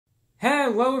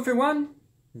Hello everyone,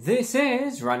 this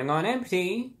is Running on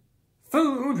Empty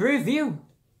Food Review.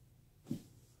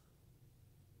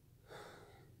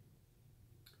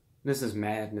 This is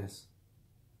madness.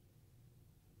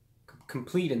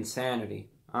 Complete insanity,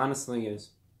 honestly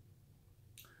is.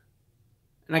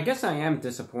 And I guess I am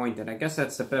disappointed. I guess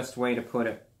that's the best way to put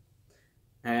it.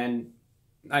 And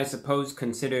I suppose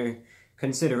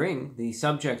considering the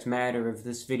subject matter of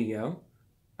this video,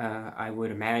 I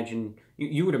would imagine,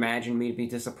 you would imagine me to be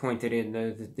disappointed in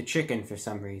the chicken for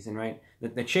some reason, right?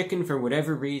 That the chicken, for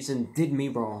whatever reason, did me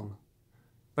wrong.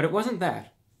 But it wasn't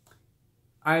that.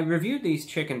 I reviewed these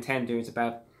chicken tenders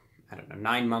about,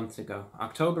 9 months ago,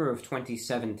 October of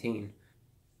 2017.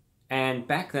 And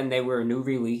back then they were a new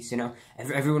release,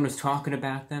 everyone was talking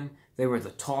about them. They were the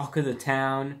talk of the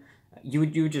town. You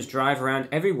would just drive around,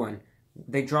 everyone.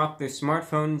 They dropped their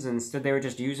smartphones, and instead they were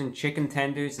just using chicken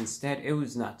tenders instead. It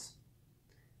was nuts.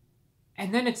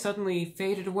 And then it suddenly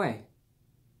faded away.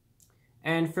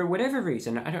 And for whatever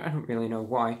reason, I don't really know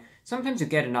why, sometimes you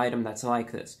get an item that's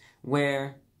like this,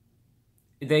 where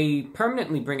they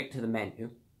permanently bring it to the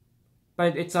menu,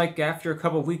 but it's like after a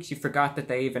couple of weeks you forgot that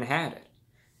they even had it.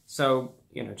 So,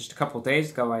 just a couple of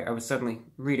days ago I was suddenly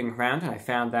reading around and I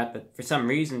found that for some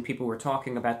reason people were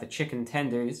talking about the chicken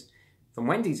tenders from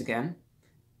Wendy's again,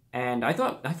 and I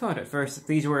thought at first that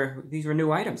these were new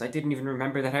items. I didn't even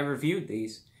remember that I reviewed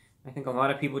these. I think a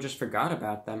lot of people just forgot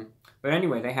about them. But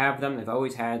anyway, they have them, they've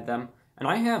always had them, and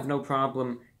I have no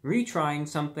problem retrying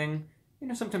something.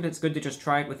 Sometimes it's good to just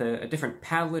try it with a different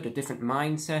palate, a different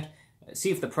mindset,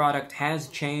 see if the product has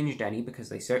changed any, because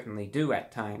they certainly do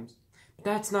at times. But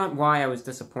that's not why I was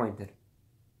disappointed.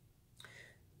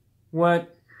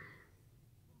 What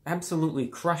absolutely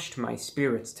crushed my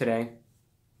spirits today,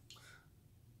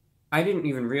 I didn't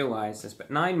even realize this, but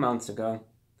 9 months ago,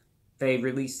 they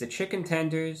released the chicken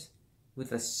tenders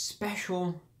with a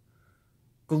special,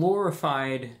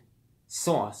 glorified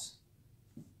sauce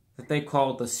that they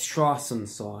called the Strassen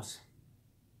sauce.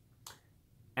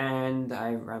 And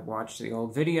I watched the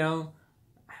old video.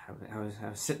 I was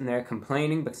sitting there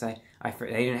complaining because they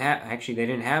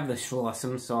didn't have the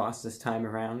Strassen sauce this time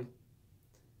around.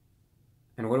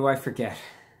 And what do I forget?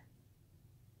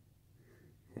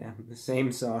 Yeah, the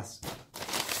same sauce.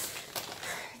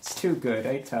 It's too good,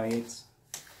 I tell you. It's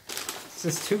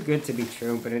just too good to be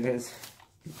true, but it is.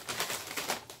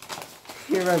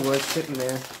 Here I was sitting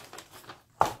there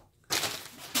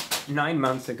 9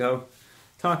 months ago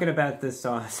talking about this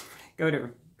sauce. Go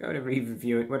to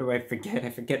re-review it. What do I forget?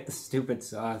 I forget the stupid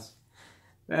sauce.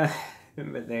 But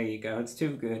there you go. It's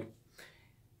too good.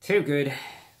 Too good.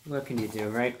 What can you do,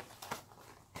 right?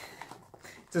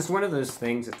 It's just one of those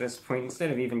things at this point, instead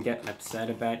of even getting upset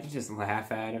about it, you just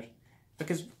laugh at it.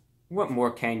 Because what more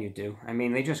can you do? I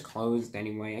mean, they just closed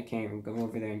anyway. I can't even go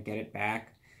over there and get it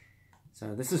back.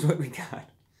 So this is what we got.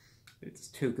 It's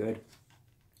too good.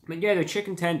 But yeah, the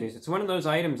chicken tenders. It's one of those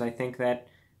items, I think, that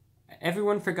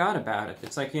everyone forgot about it.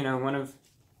 It's like, one of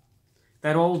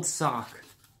that old sock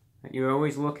that you're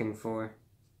always looking for,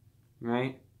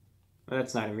 right? Well,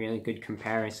 that's not a really good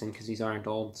comparison because these aren't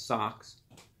old socks.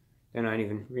 They're not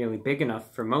even really big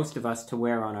enough for most of us to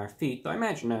wear on our feet. Though I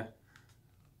imagine I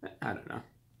don't know.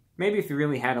 Maybe if you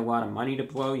really had a lot of money to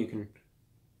blow, you can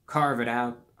carve it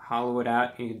out, hollow it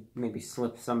out. You could maybe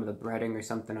slip some of the breading or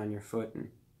something on your foot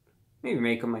and maybe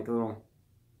make them like a little,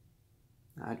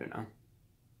 I don't know,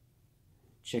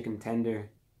 chicken tender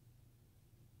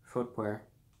footwear.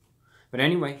 But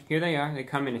anyway, here they are. They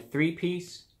come in a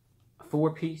 3-piece, a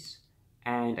 4-piece,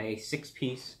 and a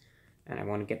 6-piece. And I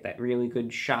want to get that really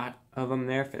good shot of them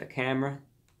there for the camera.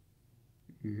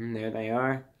 There they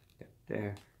are. There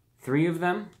are 3 of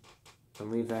them. I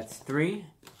believe that's 3.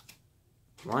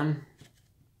 1.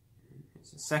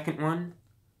 There's the second one.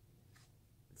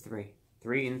 3.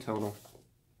 3 in total.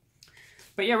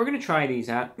 But yeah, we're going to try these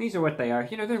out. These are what they are.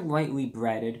 They're lightly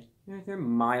breaded. They're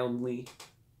mildly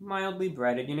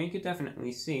breaded. You could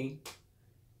definitely see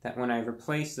that when I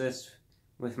replace this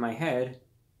with my head,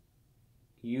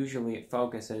 usually it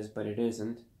focuses, but it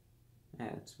isn't.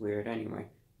 That's weird. Anyway,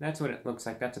 that's what it looks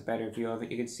like. That's a better view of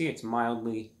it. You can see it's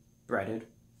mildly breaded.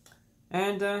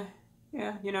 And,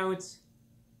 yeah, it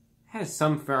has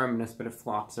some firmness, but it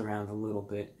flops around a little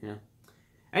bit,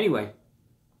 Anyway,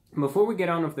 before we get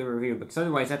on with the review, because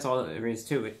otherwise that's all there is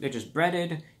to it. They're just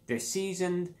breaded, they're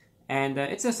seasoned, and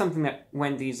it's just something that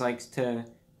Wendy's likes to,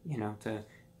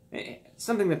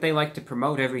 something that they like to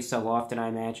promote every so often, I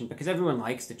imagine, because everyone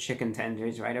likes the chicken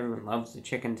tenders, right? Everyone loves the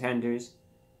chicken tenders.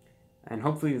 And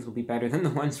hopefully this will be better than the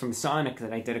ones from Sonic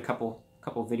that I did a couple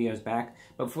videos back.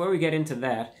 But before we get into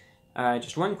that,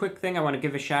 just one quick thing. I want to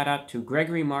give a shout out to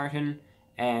Gregory Martin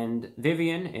and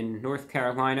Vivian in North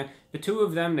Carolina. The two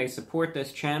of them, they support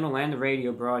this channel and the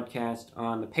radio broadcast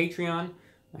on the Patreon.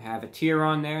 I have a tier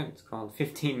on there. It's called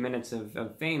 15 Minutes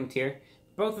of Fame tier.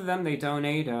 Both of them, they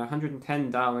donate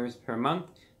 $110 per month,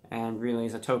 and really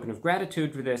as a token of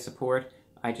gratitude for their support,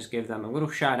 I just give them a little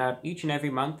shout out each and every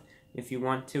month. If you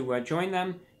want to join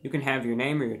them, you can have your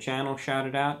name or your channel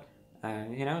shouted out.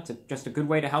 It's just a good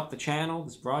way to help the channel,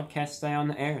 this broadcast stay on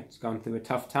the air. It's going through a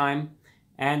tough time,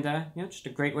 and just a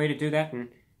great way to do that and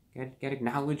get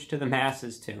acknowledged to the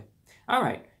masses too. All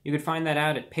right, you can find that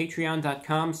out at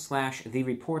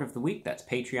patreon.com/TheReportOfTheWeek. That's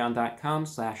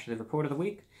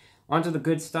patreon.com/TheReportOfTheWeek. On to the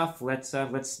good stuff. Let's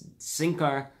sink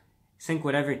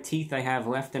whatever teeth I have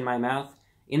left in my mouth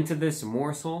into this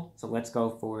morsel. So let's go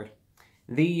for it.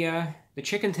 The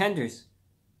chicken tenders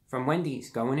from Wendy's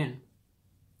going in.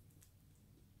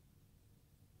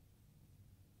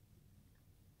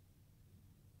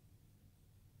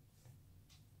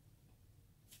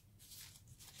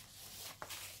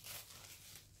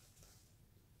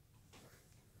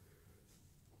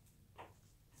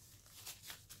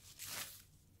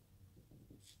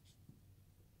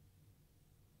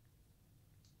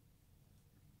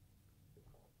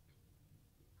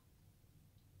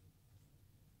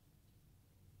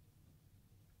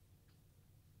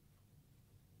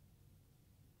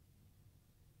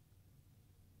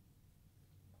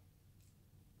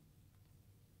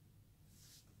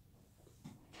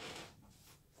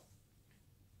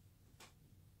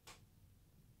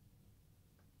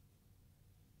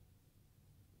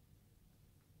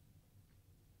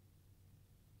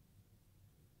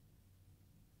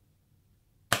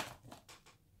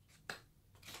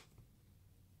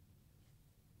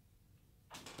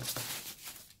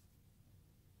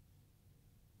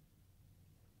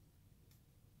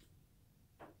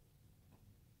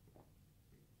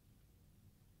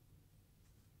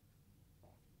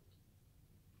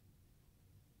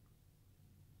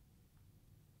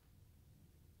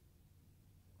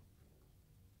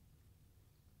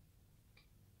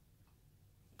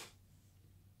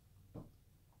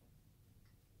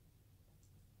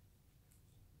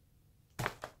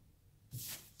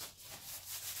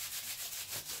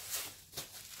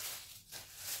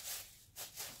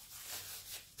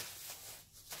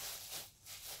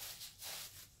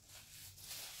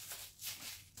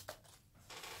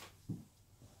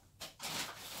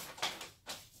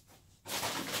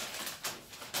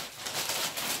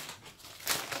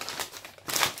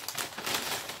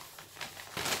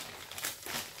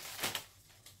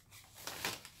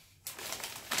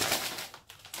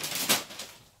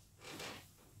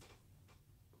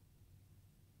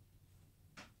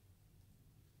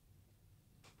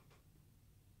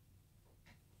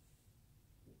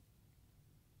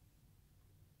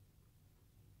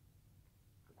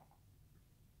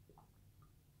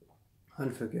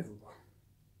 Unforgivable.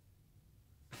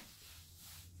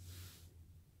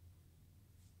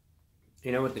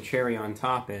 You know what the cherry on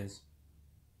top is?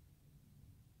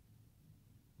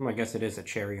 Well, I guess it is a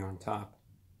cherry on top,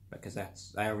 because I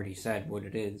already said what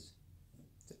it is.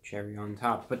 It's a cherry on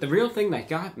top. But the real thing that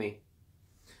got me,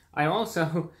 I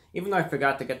also, even though I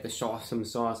forgot to get the awesome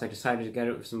sauce, I decided to get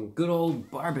it with some good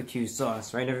old barbecue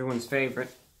sauce, right? Everyone's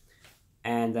favorite.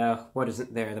 And what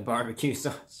isn't there? The barbecue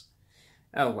sauce.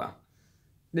 Oh well.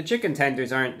 The chicken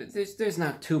tenders aren't, there's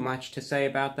not too much to say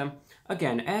about them.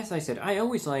 Again, as I said, I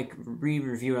always like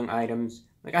re-reviewing items.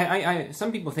 Like,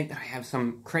 some people think that I have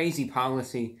some crazy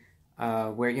policy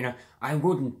where, I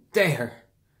wouldn't dare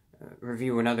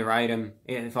review another item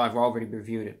if I've already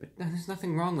reviewed it. But there's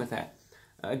nothing wrong with that.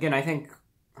 Again, I think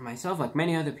myself, like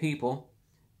many other people,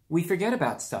 we forget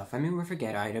about stuff. I mean, we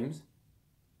forget items.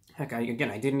 Heck, I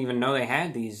didn't even know they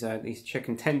had these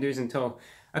chicken tenders until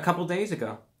a couple days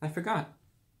ago. I forgot.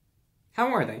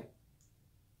 How are they?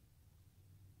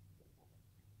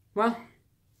 Well,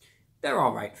 they're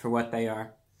alright for what they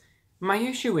are. My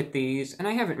issue with these, and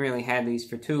I haven't really had these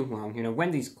for too long,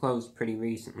 Wendy's closed pretty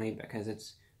recently because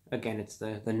it's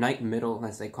the night middle,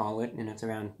 as they call it, and it's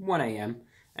around 1 a.m.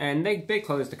 And they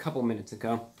closed a couple minutes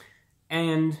ago.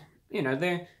 And,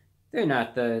 they're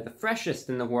not the freshest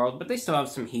in the world, but they still have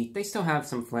some heat. They still have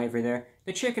some flavor there.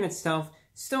 The chicken itself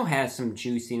still has some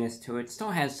juiciness to it,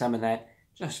 still has some of that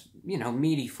just,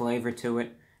 meaty flavor to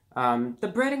it. The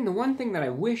breading, the one thing that I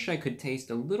wish I could taste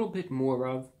a little bit more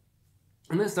of,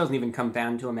 and this doesn't even come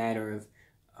down to a matter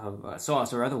of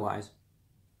sauce or otherwise,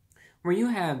 where you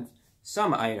have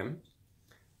some items,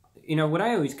 what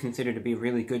I always consider to be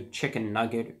really good chicken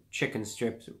nugget, chicken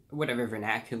strips, whatever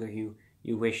vernacular you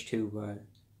wish to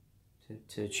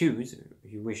choose, or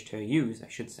you wish to use, I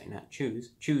should say, not choose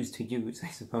to use, I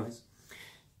suppose.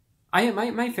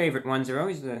 My favorite ones are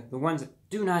always the ones that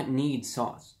do not need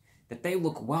sauce. That they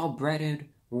look well breaded,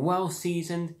 well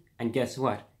seasoned, and guess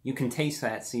what? You can taste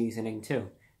that seasoning too.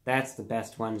 That's the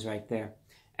best ones right there.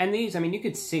 And these, I mean, you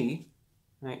could see,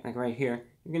 right, like right here,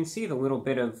 you can see the little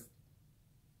bit of,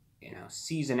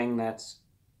 seasoning that's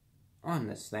on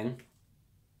this thing.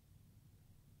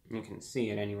 You can see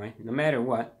it anyway. No matter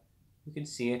what, you can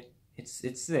see it.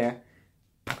 It's there.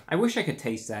 I wish I could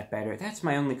taste that better. That's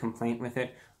my only complaint with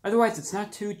it. Otherwise, it's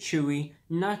not too chewy,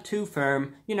 not too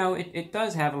firm. It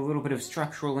does have a little bit of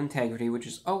structural integrity, which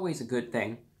is always a good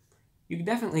thing. You can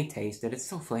definitely taste it. It's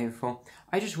still flavorful.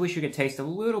 I just wish you could taste a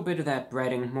little bit of that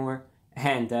breading more,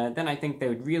 and then I think they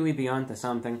would really be onto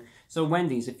something. So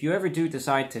Wendy's, if you ever do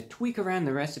decide to tweak around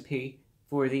the recipe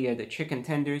for the chicken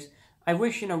tenders, I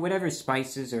wish, whatever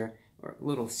spices or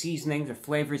little seasonings or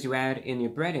flavors you add in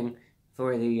your breading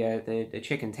for the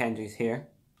chicken tenders here,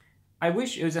 I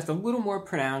wish it was just a little more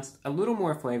pronounced, a little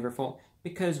more flavorful,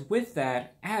 because with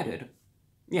that added,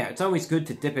 yeah, it's always good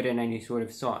to dip it in any sort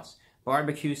of sauce.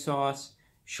 Barbecue sauce,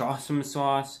 Shawsome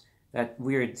sauce, that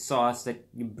weird sauce that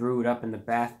you brewed up in the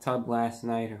bathtub last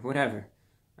night, or whatever.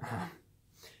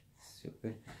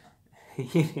 Stupid.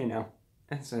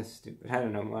 That's so stupid. I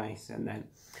don't know why I said that.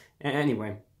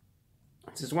 Anyway,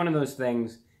 it's just one of those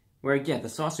things where, yeah, the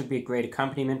sauce would be a great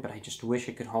accompaniment, but I just wish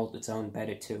it could hold its own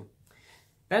better, too.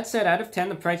 That said, out of 10,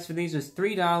 the price for these was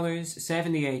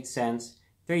 $3.78.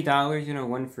 $3,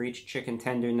 one for each chicken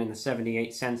tender, and then the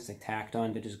 78 cents they tacked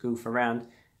on to just goof around.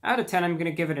 Out of 10, I'm going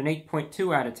to give it an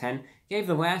 8.2 out of 10. Gave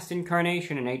the last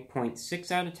incarnation an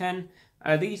 8.6 out of 10.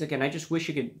 These, again, I just wish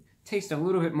you could taste a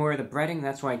little bit more of the breading.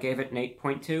 That's why I gave it an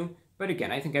 8.2. But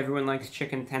again, I think everyone likes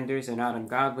chicken tenders. They're not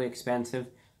ungodly expensive.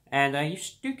 And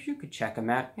you could check them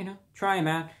out, try them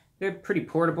out. They're pretty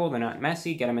portable. They're not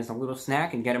messy. Get them as a little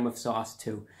snack and get them with sauce,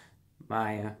 too.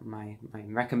 My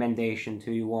recommendation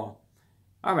to you all.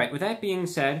 All right, with that being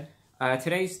said,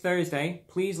 today's Thursday.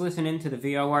 Please listen in to the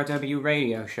VORW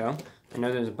radio show. I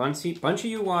know there's a bunch of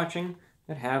you watching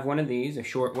that have one of these, a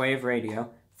shortwave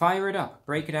radio. Fire it up.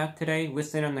 Break it out today.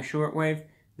 Listen on the shortwave.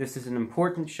 This is an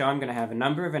important show. I'm going to have a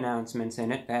number of announcements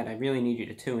in it that I really need you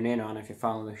to tune in on if you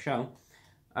follow the show.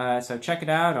 So check it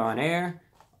out on air,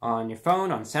 on your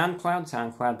phone, on SoundCloud,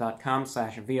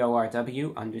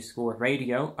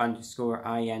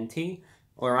 soundcloud.com/VORW_radio_INT,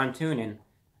 or on TuneIn.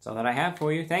 That's all that I have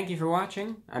for you. Thank you for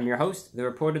watching. I'm your host, the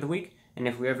Report of the Week, and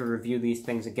if we ever review these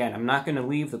things again, I'm not going to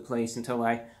leave the place until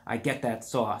I get that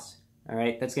sauce. All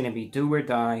right? That's going to be do or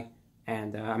die,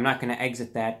 and I'm not going to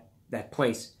exit that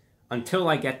place until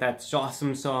I get that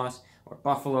Shawsome sauce, or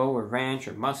buffalo, or ranch,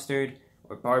 or mustard,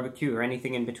 or barbecue, or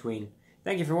anything in between.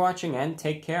 Thank you for watching, and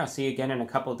take care. I'll see you again in a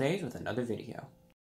couple days with another video.